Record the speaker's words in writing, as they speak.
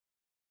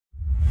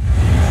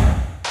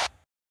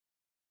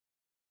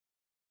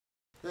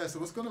Yeah, so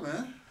what's going on,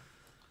 man?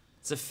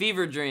 It's a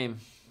fever dream.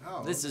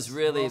 Oh, this is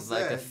really well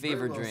like a said.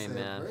 fever Very well dream, said.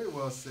 man. Very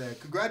well said.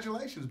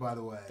 Congratulations, by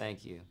the way.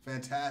 Thank you.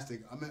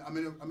 Fantastic. I'm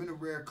in a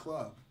rare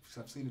club.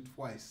 I've seen it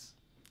twice.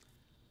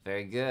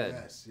 Very good.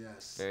 Yes,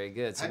 yes. Very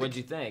good. So what'd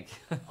you think?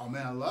 Oh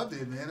man, I loved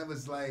it, man. It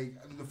was like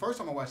the first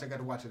time I watched, I got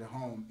to watch it at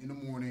home in the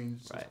morning,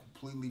 so Right.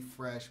 completely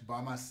fresh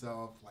by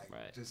myself. Like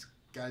just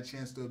got a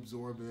chance to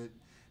absorb it.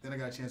 Then I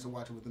got a chance to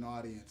watch it with an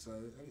audience.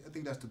 So I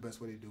think that's the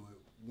best way to do it.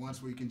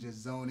 Once where you can just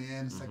zone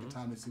in, second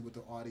time to see what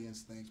the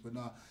audience thinks. But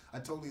no, I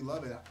totally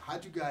love it.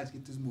 How'd you guys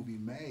get this movie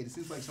made? It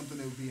seems like something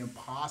that would be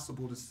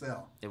impossible to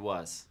sell. It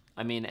was.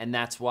 I mean, and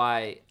that's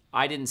why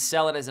I didn't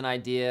sell it as an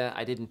idea.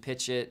 I didn't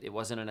pitch it. It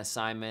wasn't an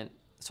assignment.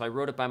 So I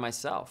wrote it by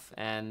myself.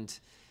 And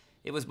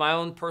it was my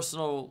own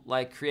personal,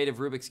 like, creative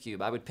Rubik's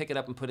Cube. I would pick it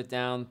up and put it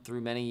down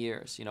through many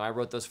years. You know, I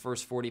wrote those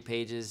first 40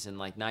 pages in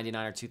like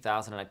 99 or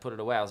 2000, and I put it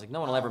away. I was like, no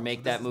one will ever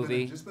make that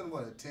movie. It's been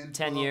what,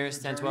 10 years,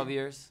 10, 12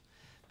 years.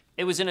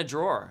 It was in a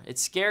drawer. It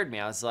scared me.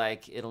 I was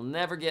like, it'll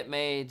never get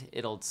made.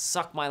 It'll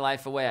suck my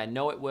life away. I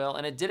know it will.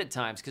 And it did at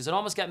times, because it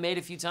almost got made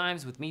a few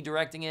times with me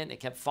directing it. It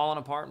kept falling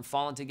apart and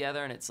falling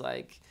together, and it's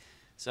like,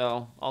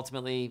 so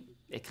ultimately,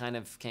 it kind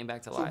of came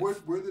back to life.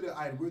 So where did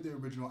the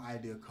original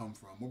idea come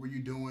from? What were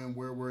you doing?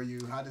 Where were you?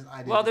 How does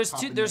idea? Well,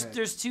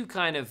 there's two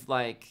kind of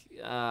like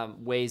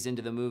ways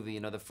into the movie. You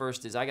know, the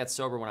first is I got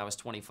sober when I was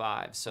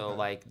 25, so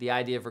like the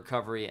idea of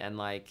recovery and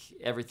like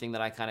everything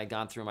that I kind of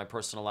gone through in my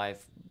personal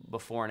life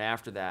before and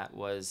after that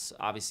was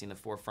obviously in the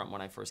forefront when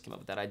I first came up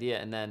with that idea.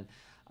 And then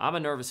I'm a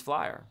nervous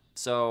flyer,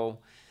 so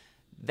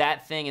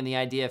that thing and the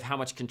idea of how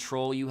much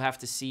control you have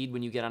to cede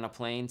when you get on a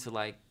plane to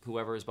like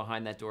whoever is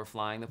behind that door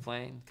flying the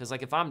plane. Because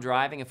like if I'm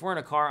driving, if we're in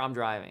a car, I'm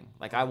driving.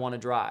 Like I want to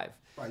drive.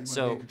 Right, you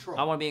so want to be in control.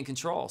 I want to be in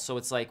control. So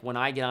it's like when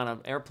I get on an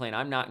airplane,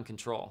 I'm not in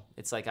control.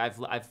 It's like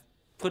I've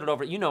put it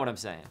over. You know what I'm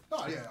saying?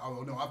 Oh yeah.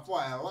 Oh no, I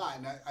fly a lot,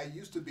 and I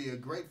used to be a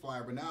great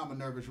flyer, but now I'm a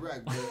nervous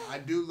wreck. But I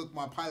do look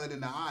my pilot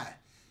in the eye.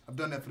 I've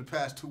done that for the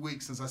past 2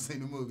 weeks since I've seen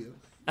the movie.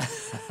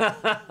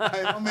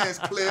 Hey, my man's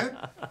clear.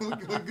 We're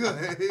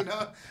good, you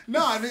know.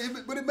 No,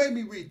 but it made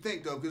me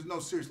rethink though, because no,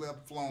 seriously,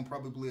 I've flown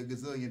probably a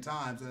gazillion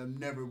times, and I've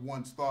never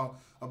once thought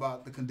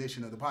about the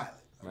condition of the pilot.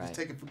 I just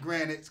take it for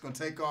granted. It's gonna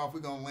take off. We're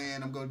gonna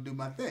land. I'm gonna do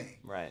my thing.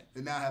 Right.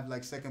 And now I have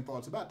like second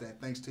thoughts about that,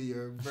 thanks to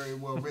your very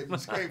well written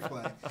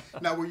screenplay.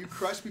 Now, were you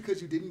crushed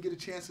because you didn't get a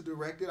chance to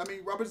direct it? I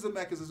mean, Robert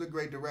Zemeckis is a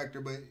great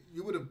director, but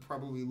you would have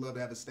probably loved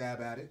to have a stab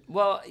at it.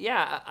 Well,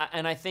 yeah,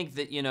 and I think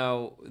that, you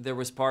know, there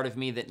was part of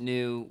me that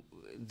knew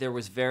there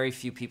was very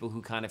few people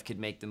who kind of could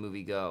make the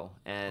movie go,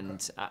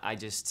 and I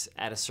just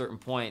at a certain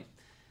point.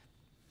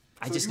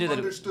 I just knew that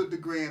you understood the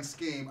grand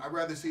scheme. I'd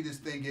rather see this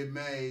thing get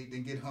made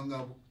than get hung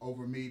up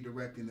over me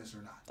directing this or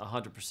not.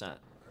 100%.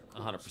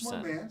 100%.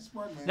 Smart man,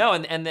 smart man. No,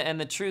 and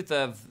the truth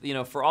of, you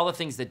know, for all the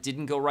things that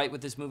didn't go right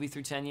with this movie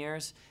through 10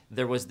 years,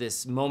 there was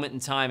this moment in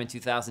time in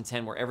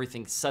 2010 where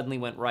everything suddenly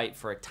went right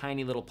for a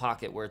tiny little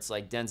pocket where it's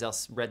like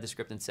Denzel read the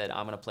script and said,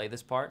 I'm going to play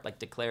this part, like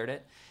declared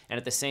it. And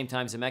at the same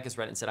time, Zemeckis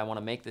read it and said, I want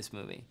to make this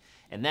movie.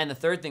 And then the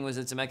third thing was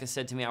that Zemeckis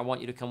said to me, I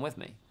want you to come with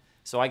me.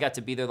 So I got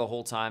to be there the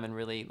whole time, and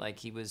really, like,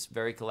 he was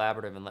very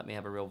collaborative and let me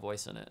have a real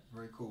voice in it.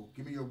 Very cool.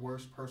 Give me your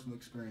worst personal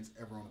experience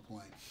ever on a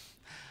plane.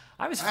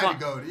 I was had to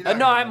go.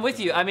 No, I'm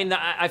with you. I mean,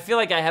 I feel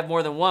like I have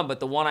more than one,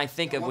 but the one I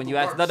think of when you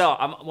ask,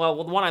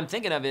 well, the one I'm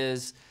thinking of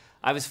is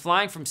I was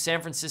flying from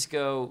San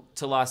Francisco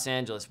to Los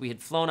Angeles. We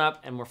had flown up,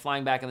 and we're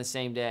flying back on the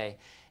same day.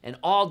 And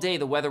all day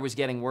the weather was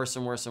getting worse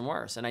and worse and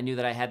worse. And I knew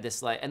that I had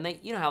this, like, and they,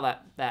 you know how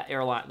that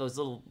airline, those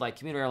little like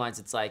commuter airlines,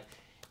 it's like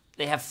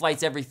they have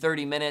flights every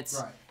 30 minutes.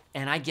 Right.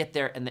 And I get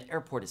there, and the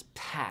airport is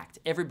packed.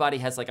 Everybody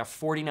has like a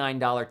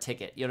 $49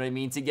 ticket, you know what I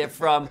mean, to get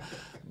from,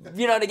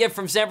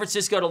 from San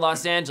Francisco to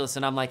Los Angeles.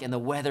 And I'm like, and the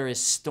weather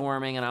is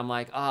storming, and I'm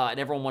like, and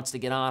everyone wants to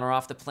get on or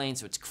off the plane,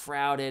 so it's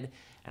crowded.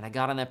 And I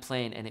got on that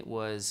plane, and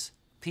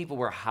people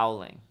were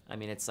howling. I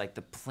mean, it's like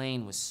the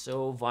plane was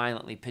so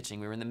violently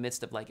pitching. We were in the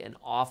midst of like an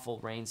awful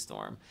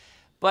rainstorm.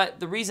 But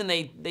the reason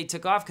they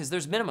took off, because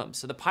there's minimums.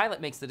 So the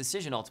pilot makes the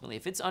decision ultimately.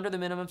 If it's under the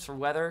minimums for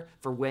weather,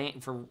 for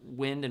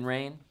wind and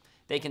rain,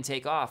 they can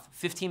take off.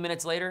 15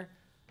 minutes later,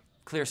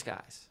 clear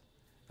skies.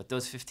 But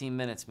those 15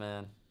 minutes,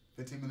 man.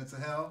 15 minutes of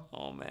hell?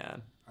 Oh,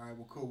 man. All right,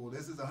 well, cool. Well,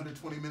 this is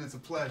 120 minutes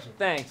of pleasure.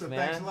 Thanks, so man.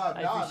 Thanks a lot.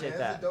 I appreciate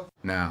that.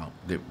 Now,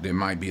 there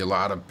might be a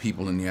lot of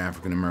people in the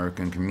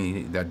African-American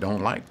community that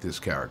don't like this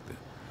character,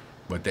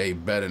 but they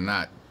better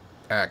not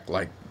act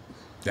like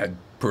that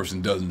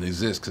person doesn't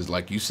exist, because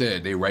like you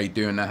said, they right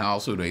there in the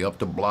house, or they up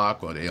the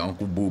block, or they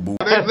Uncle Boo Boo.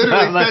 They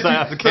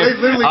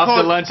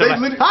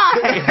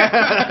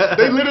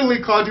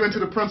literally called you into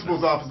the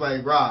principal's office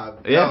like,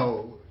 Rob,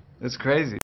 yeah, it's crazy.